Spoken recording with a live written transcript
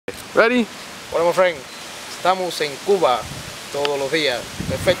Ready? Hola, my friend. Estamos en Cuba todos los días.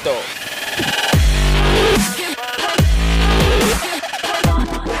 Perfecto.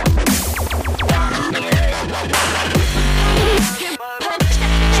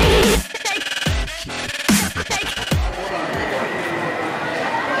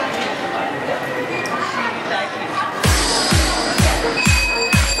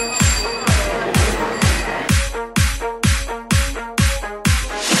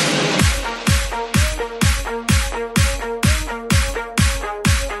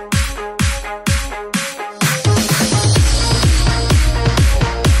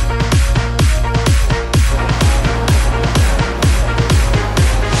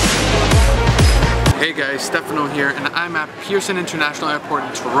 Hey guys, Stefano here, and I'm at Pearson International Airport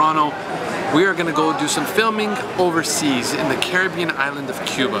in Toronto. We are gonna go do some filming overseas in the Caribbean island of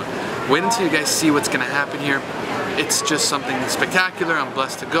Cuba. Wait until you guys see what's gonna happen here. It's just something spectacular. I'm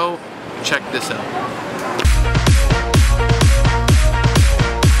blessed to go. Check this out.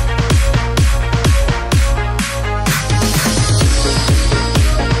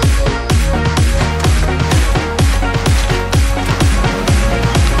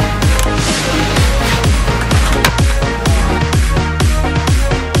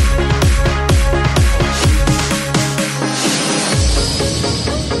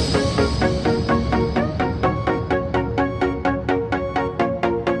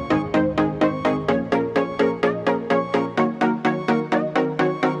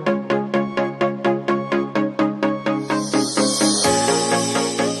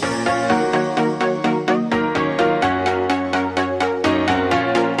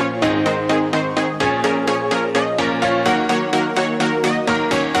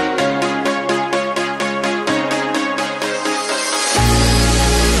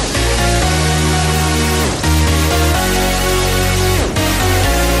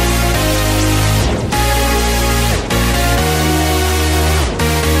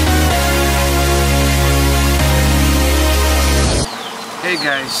 Hey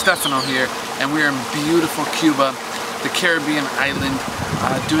guys, Stefano here, and we are in beautiful Cuba, the Caribbean island,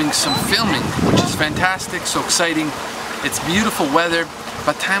 doing some filming, which is fantastic, so exciting. It's beautiful weather,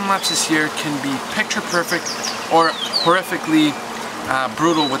 but time lapses here can be picture perfect or horrifically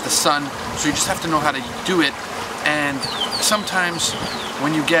brutal with the sun, so you just have to know how to do it. And sometimes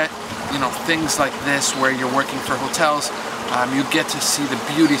when you get, things like this where you're working for hotels, you get to see the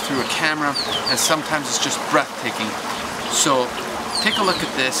beauty through a camera, and sometimes it's just breathtaking. So take a look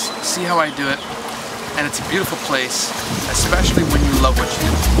at this, see how I do it, and it's a beautiful place, especially when you love what you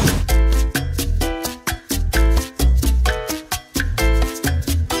do.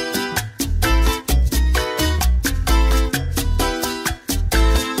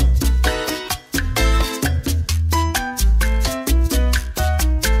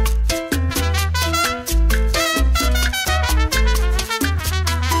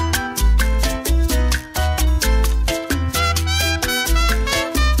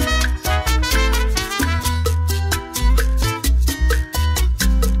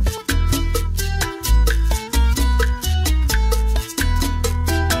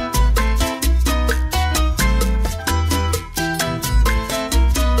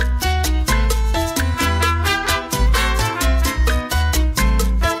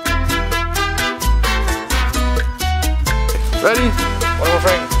 Ready? Hola, my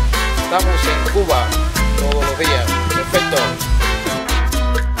friend. Estamos en Cuba todos los días. Perfecto.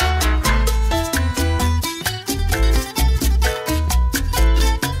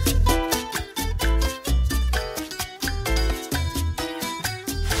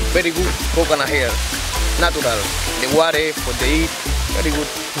 Very good coconut hair. Natural. The water for the eat. Very good.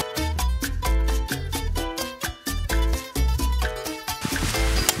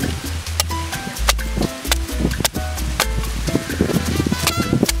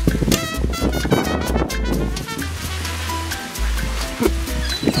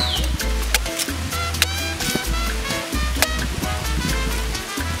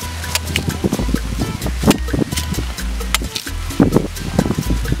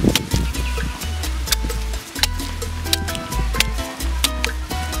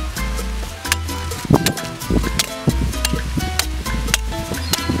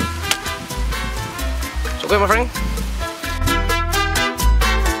 Okay, my friend?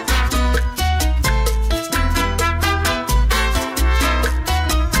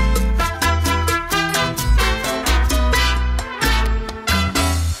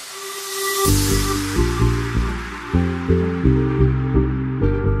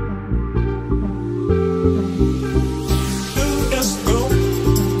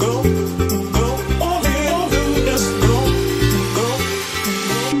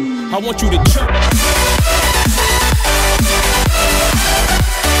 want you to jump.